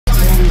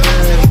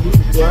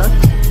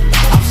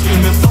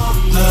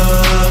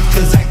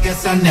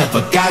guess I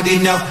never got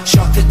enough.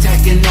 Shark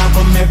attacking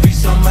album every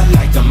summer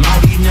like a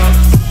mighty enough.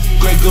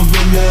 Great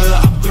gorilla,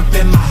 I'm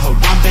gripping my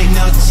Harambe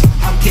nuts.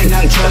 How can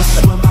I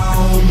trust when my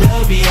own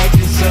blood be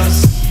acting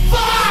sus?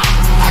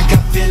 I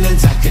got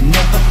feelings I can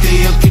never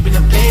feel. Keep it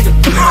a beta.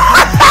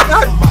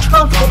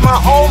 Trust when my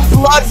own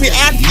blood be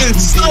acting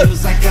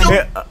sus.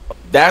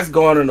 That's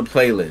going on the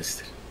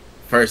playlist.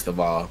 First of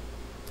all,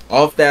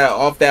 off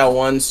that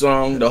one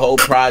song, the whole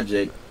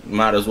project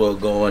might as well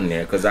go on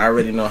there because I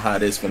already know how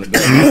this gonna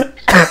go.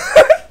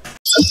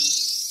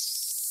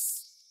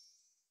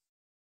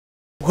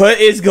 What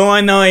is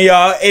going on,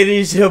 y'all? It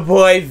is your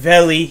boy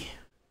ImVellyy.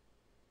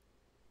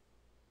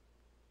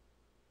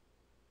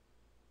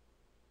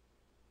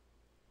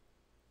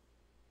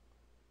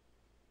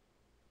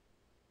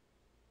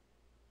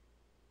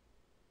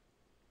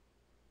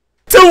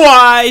 Two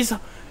eyes.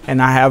 And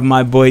I have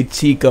my boy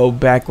Chico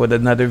back with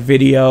another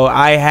video.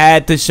 I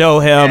had to show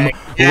him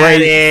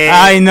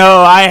I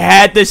know, I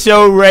had to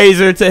show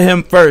Razor to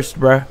him first,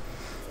 bruh.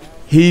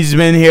 He's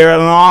been here a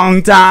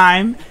long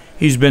time.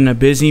 He's been a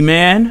busy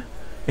man.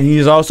 And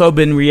he's also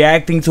been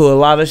reacting to a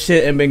lot of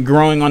shit and been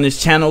growing on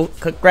his channel.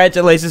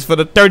 Congratulations for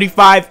the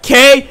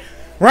 35K.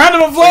 Round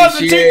of applause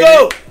for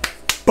Chico.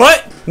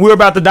 But we're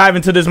about to dive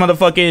into this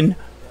motherfucking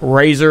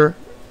Razor.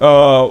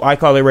 I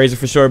call it Razor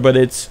for short, but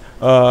it's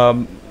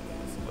I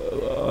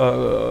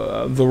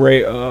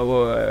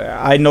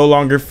no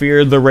longer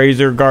fear the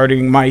razor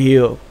guarding my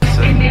heel.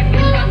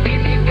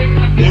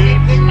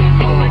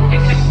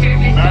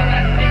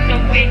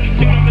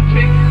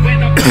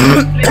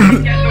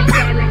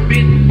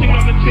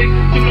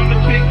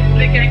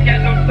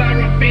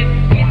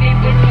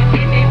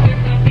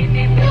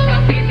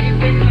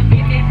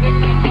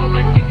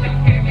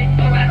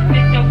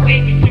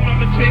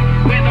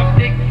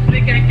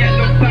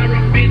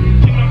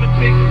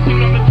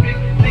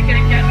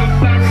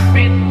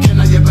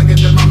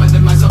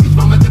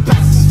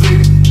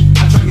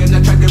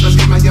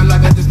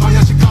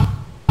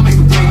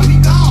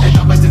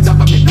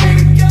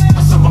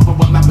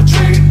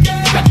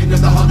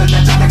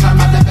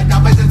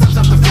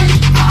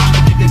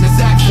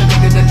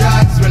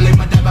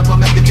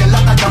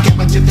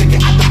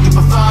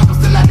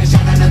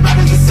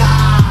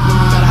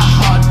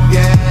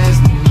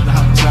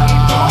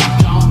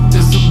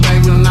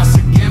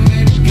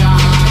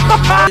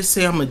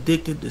 Say I'm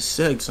addicted to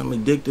sex, I'm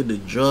addicted to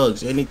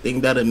drugs,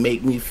 anything that'll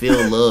make me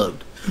feel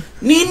loved.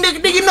 You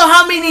know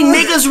how many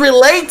niggas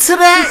relate to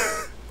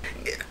that?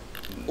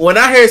 When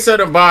I hear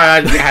certain bar,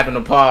 I just happen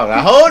to pause. I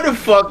hold the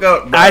fuck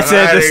up, bro. I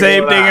said the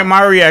same thing in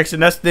my reaction.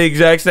 That's the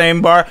exact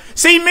same bar.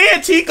 See, me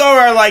and Chico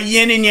are like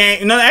yin and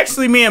yang. No,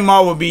 actually, me and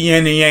Ma would be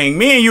yin and yang.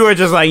 Me and you are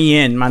just like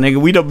yin, my nigga.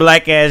 We the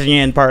black ass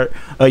yin part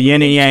of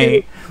yin and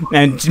yang,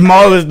 and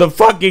Ma is the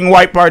fucking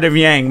white part of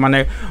yang, my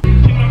nigga.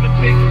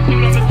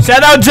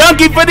 Shout out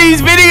Junkie for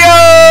these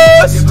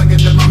videos!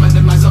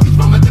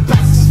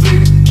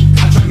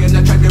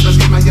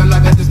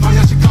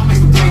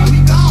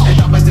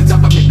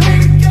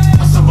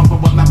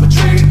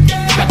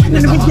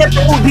 Let me get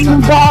the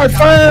OD bar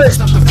first!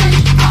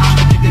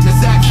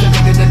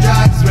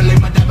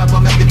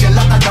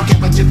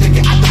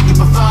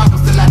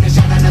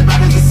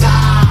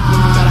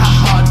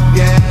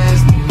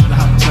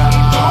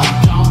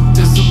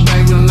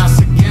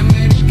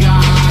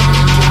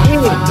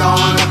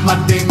 My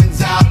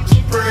demons out to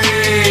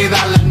breathe.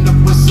 I'll end up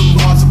with some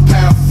more to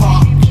pair of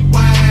fuck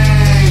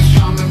ways.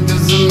 Come and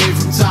visit me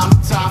from time to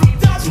time.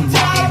 Two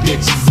walking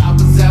bitches I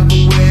was ever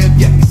with,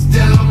 yet you're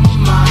still on my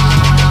mind.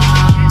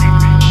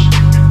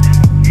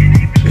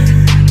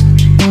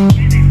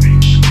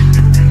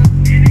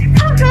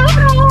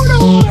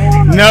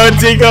 No,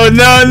 Chico,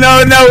 no,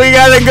 we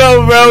gotta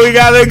go, bro, we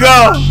gotta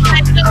go.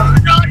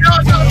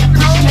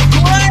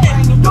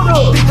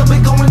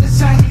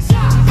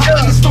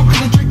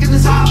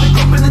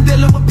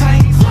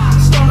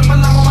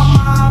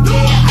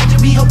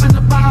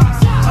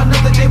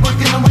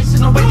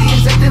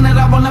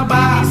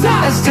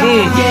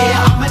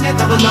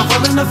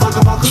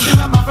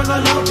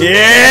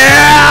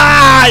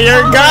 Yeah,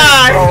 your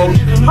guy.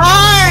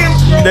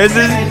 This is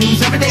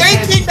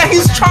anything that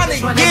he's trying to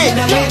get.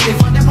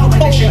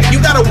 You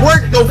gotta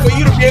work though for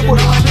you to be able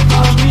to.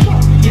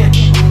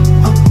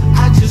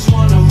 I just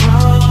wanna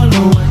run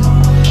away,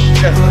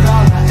 but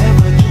all I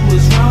ever do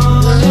is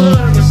run.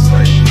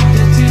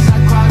 The tears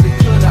I cried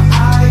because the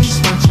ice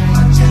my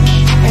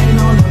chain, and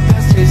on the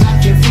best days I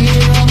can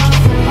feel my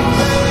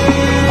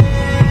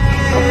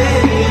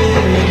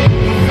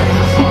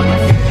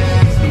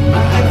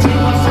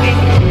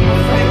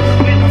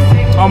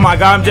oh my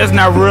god, I'm just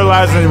now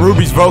realizing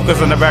Ruby's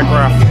vocals in the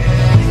background.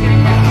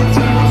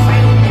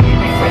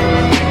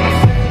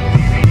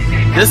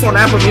 This on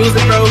Apple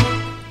Music, bro?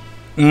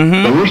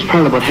 The worst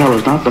part about hell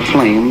is not the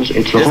flames,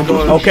 it's the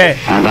hopelessness. Okay.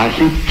 And I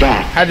think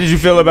that... How did you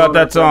feel about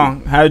that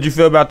song? How did you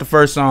feel about the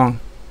first song?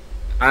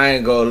 I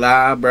ain't gonna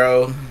lie,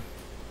 bro.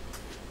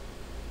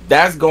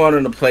 That's going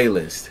on the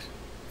playlist.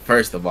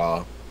 First of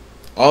all.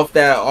 Off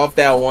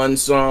that one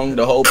song,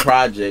 the whole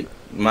project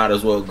might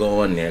as well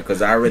go on there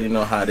because I already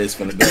know how this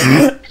gonna go.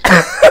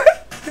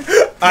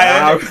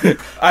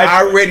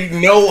 I already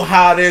know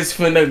how this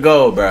finna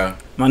go, bro.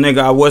 My nigga,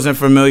 I wasn't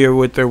familiar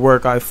with their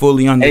work. I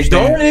fully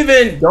understand.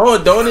 Hey,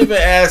 don't even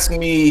ask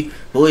me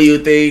who you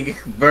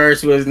think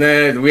verse was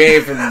next. We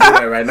ain't finna do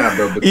that right now,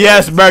 bro.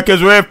 Yes, bro,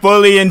 because we're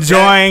fully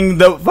enjoying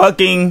the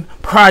fucking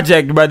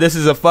project, bro. This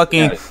is a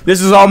fucking.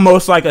 This is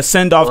almost like a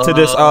send off to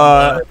this.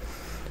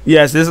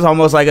 Yes, this is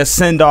almost like a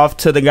send off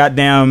to the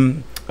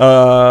goddamn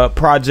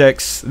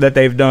projects that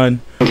they've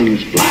done. You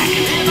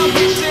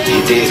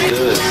did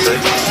good, sir.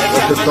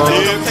 What's the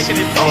song?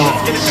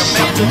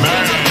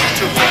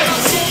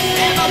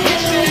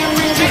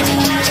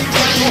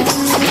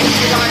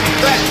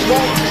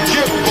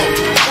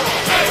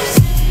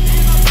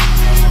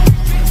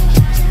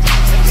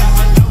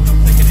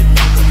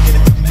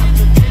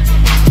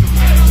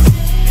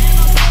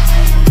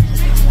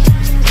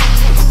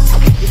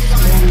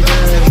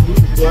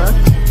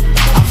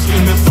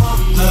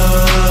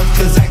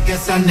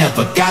 I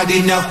never got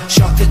enough.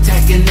 Shark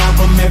attacking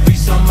album every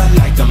summer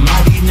like a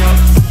mighty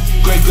enough.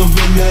 Great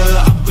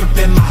gorilla, I'm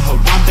gripping my whole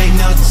they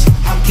nuts.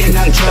 How can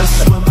I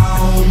trust when my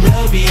own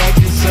blood be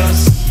acting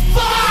sus?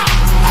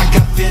 I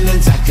got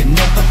feelings I can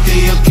never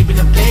feel. Keeping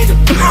the play to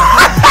be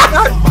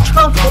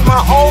Trust when my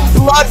own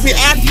blood be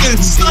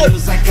acting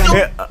sus.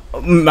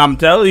 I'm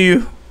telling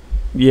you.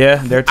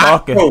 Yeah, they're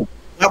talking.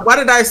 Why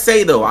did I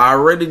say though? I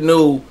already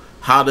knew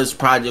how this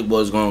project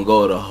was gonna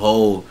go. The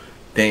whole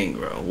thing,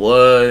 bro.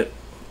 What?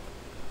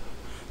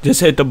 Just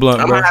hit the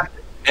blunt, bro.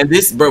 And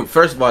this, bro,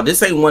 first of all,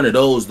 this ain't one of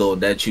those, though,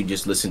 that you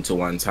just listen to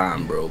one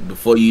time, bro.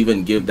 Before you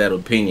even give that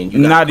opinion. You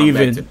not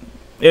even.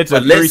 It's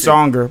a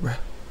 3-songer, bro.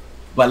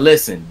 But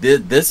listen,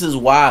 this is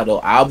why, though,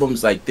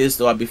 albums like this,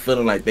 though, I be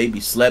feeling like they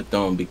be slept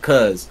on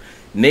because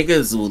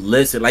niggas will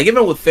listen. Like,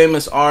 even with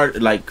famous art,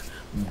 like,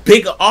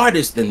 bigger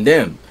artists than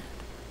them,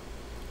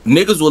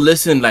 niggas will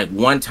listen, like,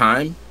 one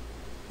time.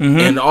 And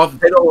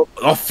they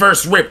don't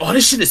first rip. Oh,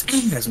 this shit is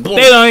ass. Boom.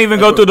 They don't even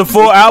go through the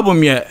full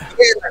album yet.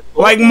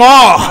 Like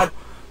Ma.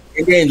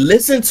 And then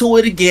listen to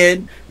it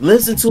again.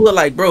 Listen to it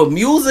like, bro,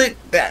 music.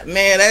 That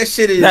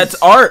shit is. That's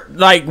art.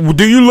 Like,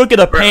 do you look at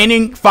a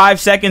painting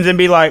 5 seconds and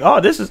be like, oh,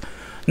 this is.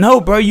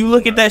 No, bro. You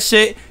look at that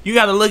shit. You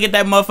gotta look at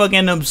that motherfucker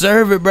and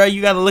observe it, bro.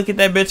 You gotta look at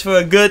that bitch for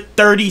a good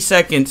 30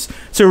 seconds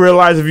to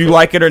realize if you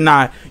like it or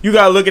not. You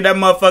gotta look at that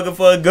motherfucker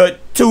for a good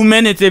 2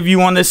 minutes if you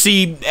want to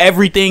see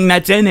everything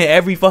that's in it,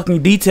 every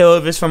fucking detail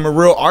if it's from a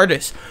real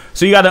artist.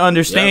 So you gotta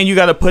understand, you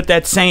gotta put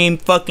that same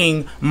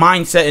fucking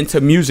mindset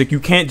into music. You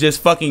can't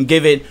just fucking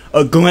give it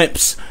a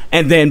glimpse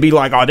and then be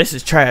like, oh, this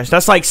is trash.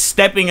 That's like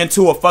stepping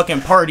into a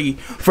fucking party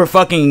for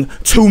fucking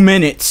 2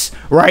 minutes,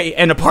 right?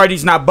 And the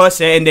party's not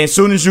busting, and then as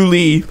soon as you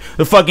leave,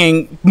 the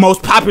fucking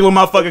most popular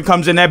motherfucker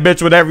comes in that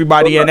bitch with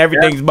everybody and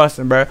everything's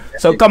busting, bro.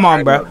 So come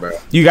on, bro.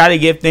 You gotta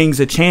give things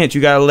a chance. You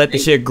gotta let the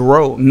shit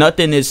grow.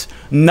 Nothing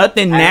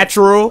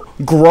natural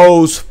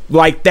grows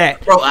like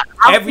that. Bro,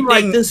 everything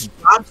like this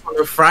drops on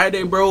a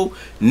Friday, bro.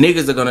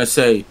 Niggas are gonna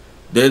say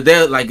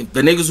they're like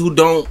the niggas who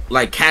don't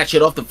like catch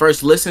it off the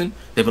first listen.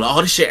 They be like,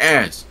 "Oh, this shit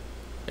ass,"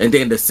 and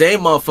then the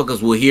same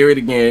motherfuckers will hear it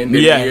again.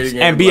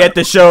 And be at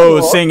the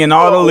show singing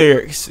all the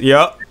lyrics.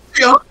 Yup.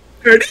 Yo,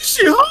 this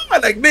shit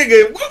hard. Like,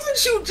 nigga,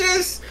 wasn't you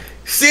just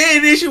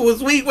saying this shit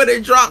was weak when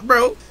it dropped,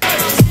 bro?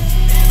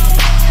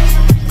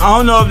 I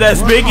don't know if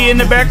that's Biggie in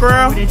the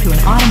background,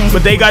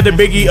 but they got the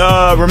Biggie.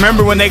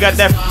 Remember when they got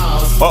that?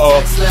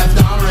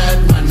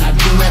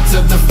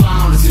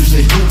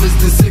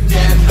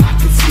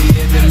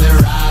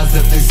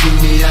 That they see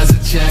me as a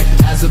check,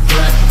 as a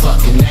threat.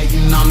 Fucking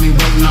hating on me,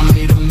 waiting on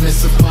me to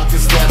miss a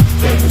fucking step.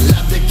 They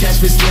love to catch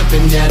me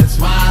slipping, yeah,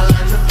 that's why I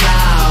learned to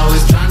fly.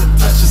 Always trying to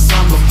touch the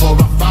sun before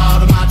I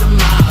fall to my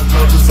demise.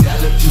 Bro, just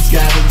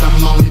scattered,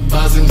 I'm only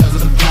buzzing cause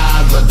of the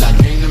clouds. But I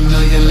gained 1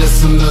 million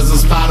listeners on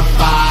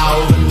Spotify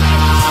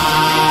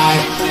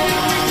overnight.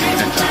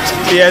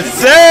 Yes,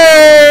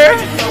 sir!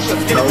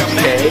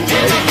 Okay.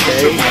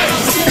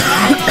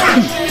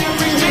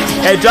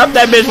 Hey, drop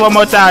that bitch one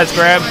more time,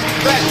 Scrap.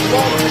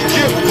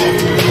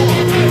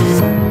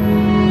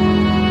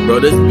 Bro,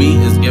 this beat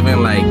is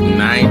giving like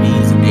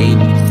 90s,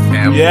 80s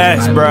samples.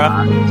 Yes,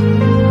 bro.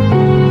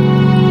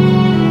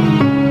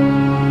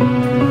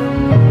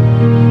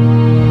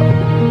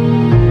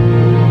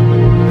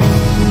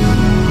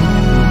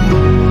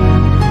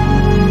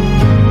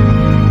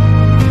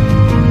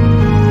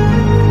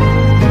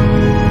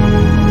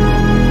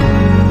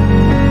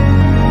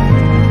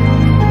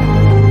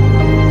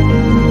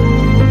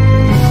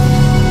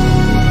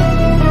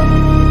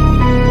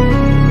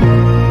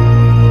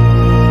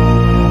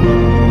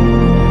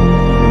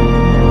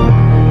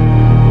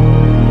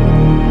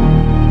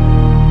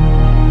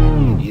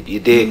 You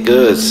did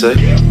good, sir.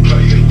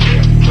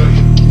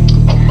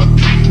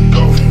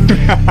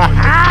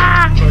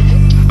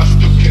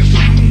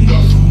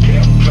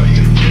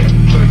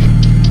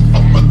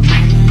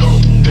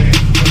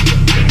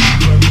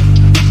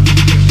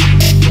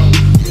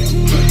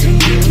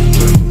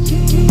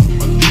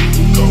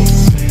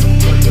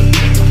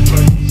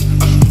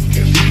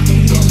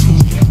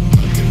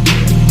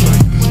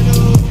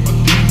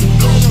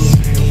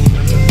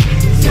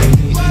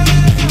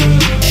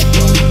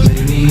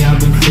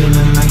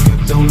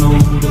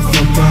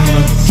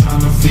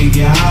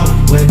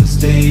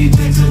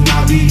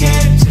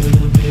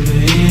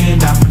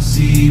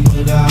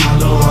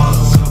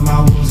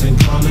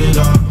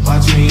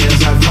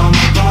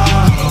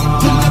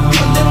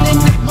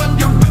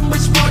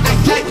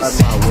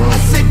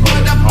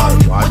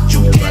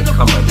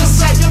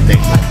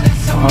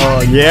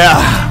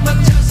 Yeah.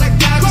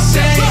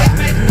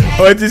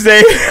 What'd you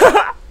say?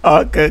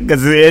 Oh,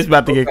 cause it's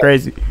about to get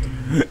crazy.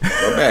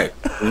 Go back.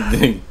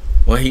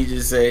 What he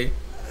just say?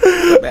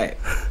 Go back.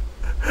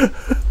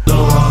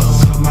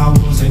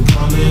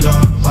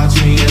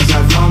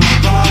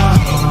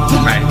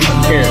 Right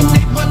there.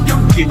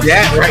 Get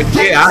that right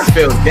there. I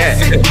feel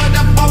that.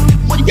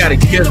 You gotta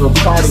give a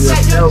part of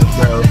yourself,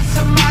 bro.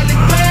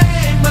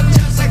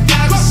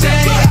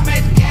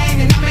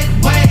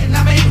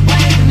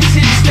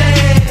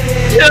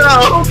 Yo,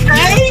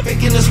 okay.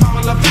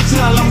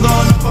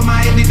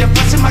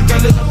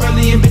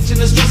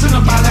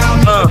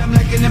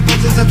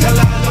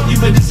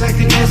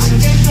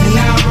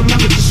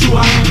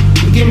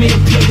 Give me a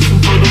place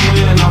for the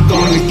way and I'm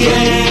gonna get.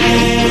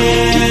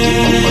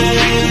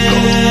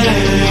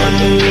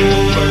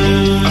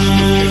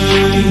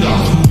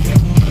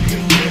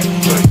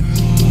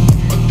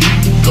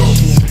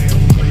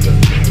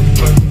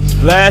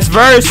 Last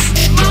verse.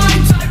 My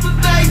type of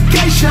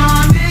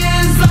vacation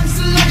is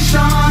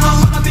isolation. I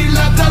wanna be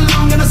left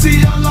alone, gonna see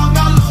how long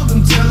I love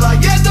until I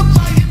get to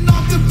fighting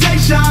off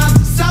temptations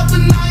to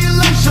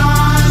self-annihilation.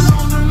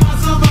 On the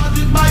muscle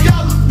budget by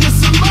all of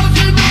this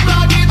emotional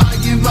rugged. I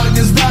give up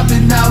and stop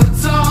it now,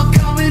 it's all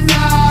coming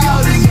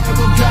out. They gave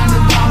up trying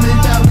to bomb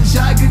it, I wish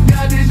I could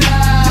get it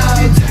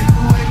out. Take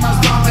away my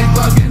stomach,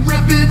 fucking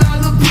rip it all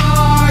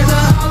apart.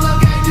 The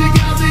holocaust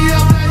got me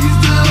up there, you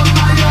still on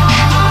my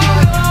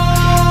yard.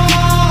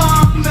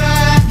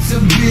 Meant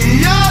to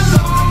be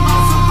alone,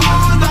 I'm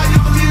supposed to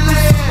only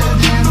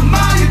live in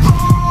my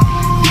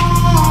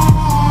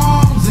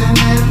bones and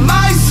in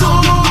my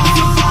soul. I'm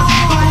supposed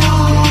to my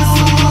own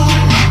soul.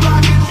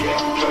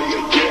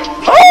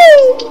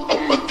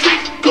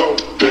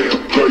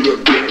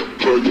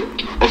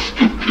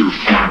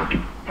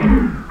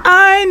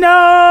 I know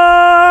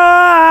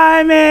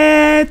I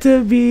meant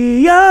to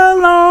be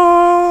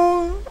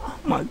alone. Oh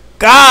my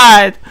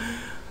God.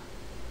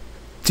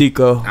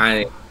 Chico. I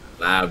ain't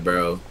lie,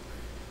 bro.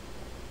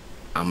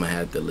 I'm gonna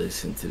have to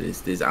listen to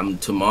this. I'm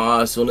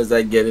tomorrow as soon as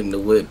I get in the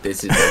whip.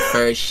 This is the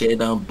first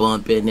shit I'm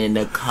bumping in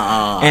the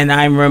car. And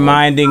I'm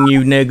reminding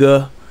you,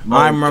 nigga.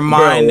 I'm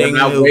reminding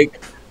you.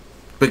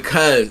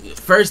 Because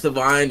first of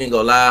all, I ain't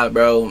gonna lie,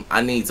 bro.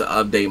 I need to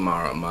update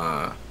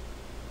my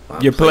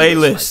your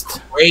playlist.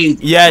 Like crazy,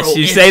 yes, bro.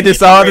 you say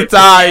this all the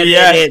time.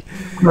 Yes.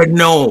 But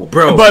no,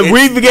 bro. But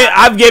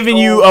I've given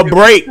you a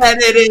break.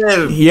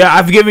 Yeah,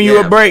 I've given you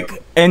a break.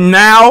 And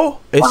now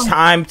it's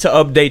time to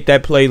update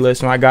that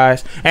playlist, my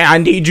guys. And I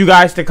need you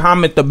guys to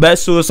comment the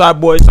best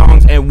Suicide Boy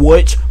songs and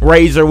which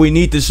Razor we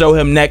need to show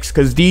him next.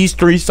 Because these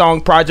 3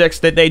 song projects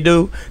that they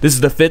do, this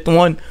is the 5th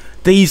one.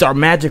 These are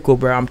magical,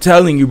 bro. I'm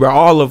telling you, bro.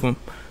 All of them.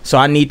 So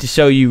I need to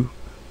show you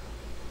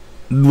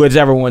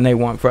whichever one they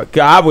want.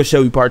 I would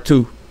show you part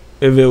 2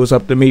 if it was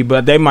up to me.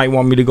 But they might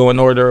want me to go in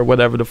order or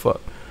whatever the fuck.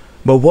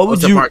 But what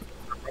would you...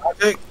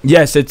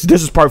 Yes,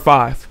 this is part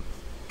 5.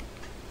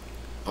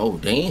 Oh,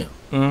 damn.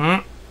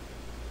 Mm-hmm.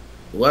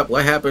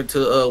 What happened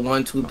to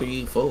 1, 2,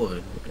 3, 4?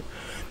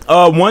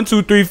 1,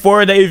 2, 3,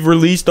 4. They've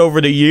released over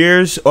the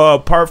years.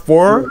 Part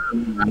 4.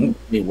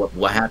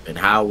 What happened?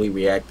 How are we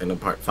reacting to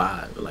part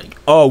 5? Like,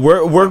 oh,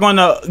 we're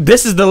gonna.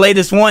 This is the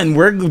latest one.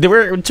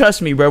 We're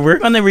trust me, bro. We're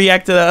gonna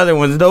react to the other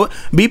ones. Though,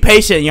 be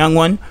patient, young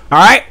one. All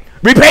right,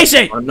 be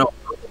patient. Oh, no,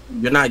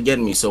 you're not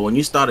getting me. So when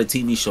you start a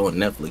TV show on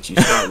Netflix, you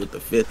start with the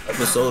 5th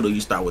episode, or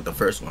you start with the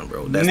first one,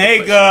 bro? That's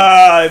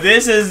nigga,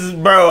 this is,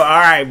 bro. All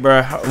right,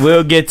 bro.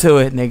 We'll get to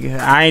it, nigga.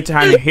 I ain't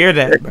trying to hear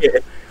that, bro.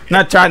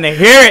 Not trying to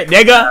hear it,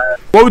 nigga.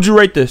 What would you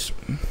rate this?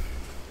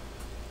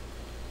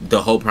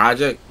 The whole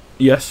project?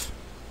 Yes.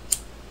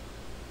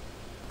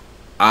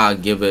 I'll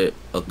give it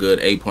a good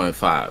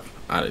 8.5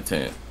 out of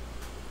 10.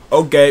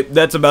 Okay,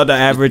 that's about the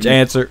average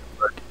answer.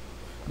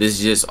 This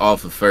is just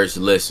off of first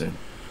listen.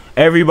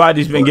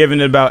 Everybody's been giving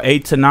it about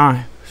 8 to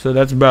 9. So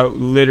that's about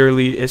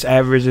literally as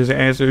average as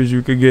answer as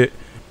you could get.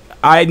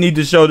 I need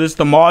to show this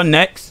to Maul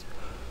next.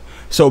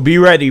 So be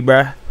ready,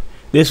 bruh.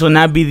 This will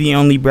not be the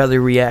only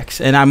brother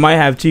reacts. And I might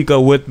have Chico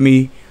with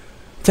me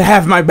to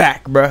have my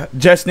back, bruh.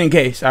 Just in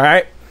case,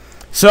 alright?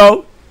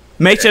 So,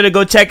 make sure to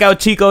go check out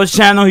Chico's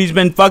channel. He's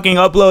been fucking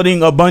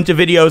uploading a bunch of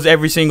videos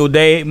every single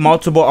day.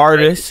 Multiple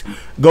artists.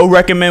 Go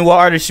recommend what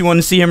artists you want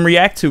to see him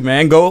react to,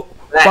 man. Go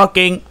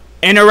fucking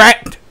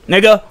interact,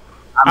 nigga.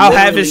 I'll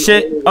have his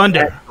shit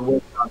under.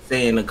 What y'all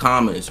say in the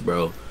comments,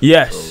 bro.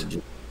 Yes. So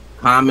just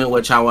comment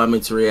what y'all want me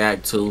to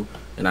react to,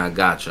 and I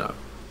got y'all.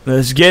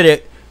 Let's get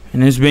it.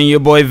 And it's been your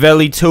boy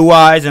Velly 2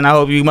 Eyes, and I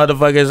hope you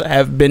motherfuckers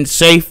have been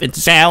safe and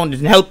sound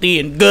and healthy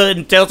and good,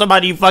 and tell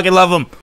somebody you fucking love them.